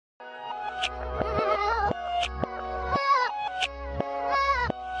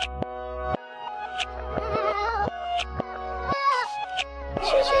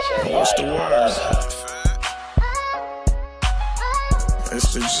What's the word?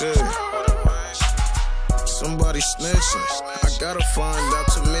 It's the J. Somebody snitching. I gotta find out.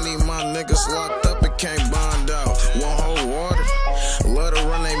 Too many of my niggas locked up and can't bond out. One whole water, let her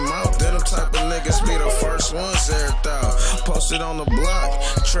run they mouth. Then them type of niggas be the first ones aired out. Posted on the block,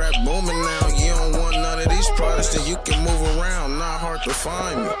 trap booming now. You don't want none of these products, then you can move around. Not hard to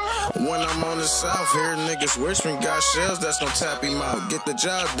find me. When I'm on the south, here niggas Richmond got shells that's gon' tap him out. Get the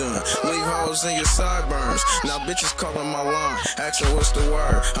job done, leave holes in your sideburns. Now bitches calling my line, asking what's the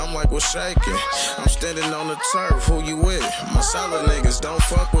word. I'm like, what's shaking? I'm standing on the turf, who you with? My solid niggas don't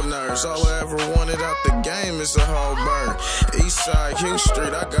fuck with nerves. All I ever wanted out the game is a whole bird. Eastside, Hugh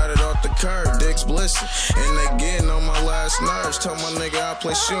Street, I got it off the curb. Dicks blissing, and they getting on my last nerves. Told my nigga I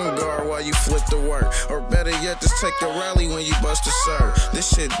play shooting guard while you flip the work. Or better yet, just take the rally when you bust a serve. This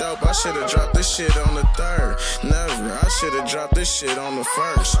shit dope, I should've dropped this shit on the third. Never, I should've dropped this shit on the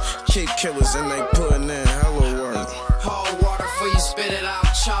first. Keep killers and they putting in hella work. Hold water before you spit it out,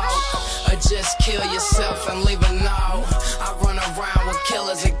 choke. Or just kill yourself and leave a note. I run around with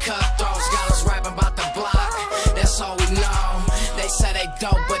killers and cutthroats. Got us rapping about the block, that's all we know. They say they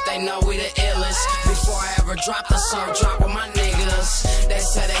dope, but they know we the illest. Before I ever drop the song, drop with my niggas. They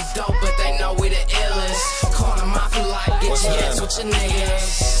say they dope, but they know we the illest. Call them off you like, get your hands with your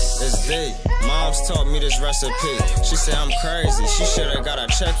niggas. It's D. Mom's taught me this recipe. She said I'm crazy, she should've got a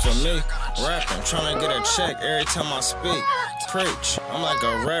check for me. Rapping, trying to get a check every time I speak. Preach, I'm like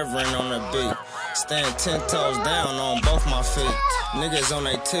a reverend on the beat. Stand 10 toes down on both my feet. Niggas on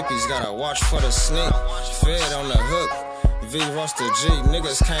they tippies, gotta watch for the sneak. Fed on the hook, VRoss the G.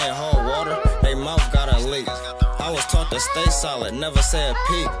 Niggas can't hold water, they mouth got a leak. I was taught to stay solid, never say a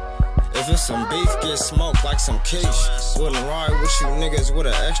peep. If it's some beef, get smoked like some quiche. Wouldn't ride with you niggas with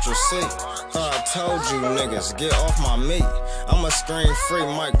an extra seat. Thought I told you niggas, get off my meat. I'ma scream free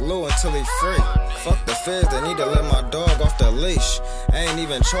Mike Lou until he free. Fuck the feds, they need to let my dog off the leash. I ain't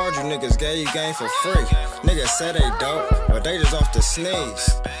even charge you niggas, gave you game for free. Niggas say they dope, but they just off the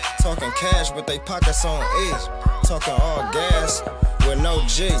sneeze. Talking cash, but they pockets on E. Talking all gas, with no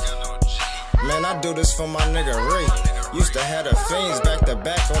G. Man, I do this for my nigga Ree. Used to have the fiends back to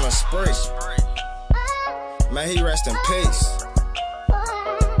back on a spree. Man, he rest in peace.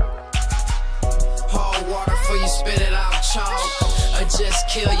 Hold water before you spit it out, choke. Or just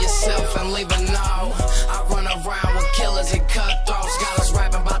kill yourself and leave a note. I run around with killers and cutthroats. Got us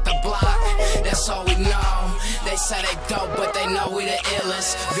rapping about the block, that's all we know. They say they dope, but they know we the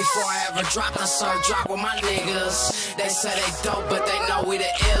illest. Before I ever drop the song, drop with my niggas. They say they dope, but they know we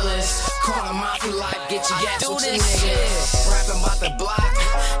the illest. Call them off you like, get your gas with your niggas. Rapping about the block,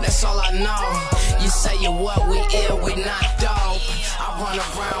 that's all I know. You say you what, we ill, we not dope. I run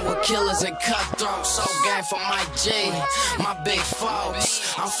around with killers and cutthroats. So gang for Mike G, my big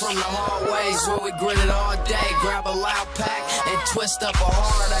folks. I'm from the hallways where we grit it all day. Grab a loud pack and twist up a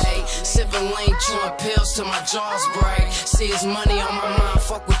heartache. Sipping lean, chewing pills till my jaws break. See his money on my mind,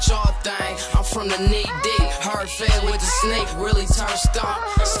 fuck what y'all think. I'm from the knee deep, hard fed with the sneak. Really turn stomp,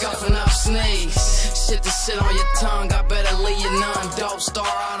 scuffing up sneeze. Shit to sit on your tongue, I better leave you none. Dope star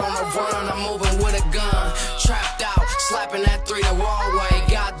out on the run, I'm moving with a gun. Trapped out, slapping that 3 the raw way.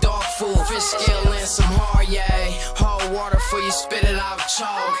 Got dog food, fish scale and some hard yay. Hold water before you spit it out,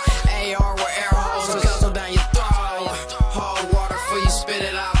 choke. AR with air holes and guzzle down your throat. Hold water before you spit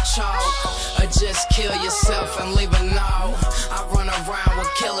it out, choke. Or just kill yourself and leave a note. I run around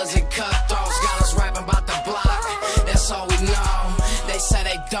with killers and cutthroats. Got us rapping about the block, that's all we know. They say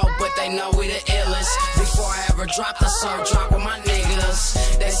they dope, but they know we the illest. Before I ever drop the song, drop with my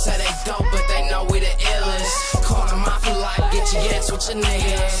niggas. They say they dope, but they know we the illest. Call them off you like, get your gas with your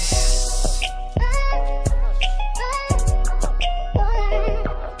niggas.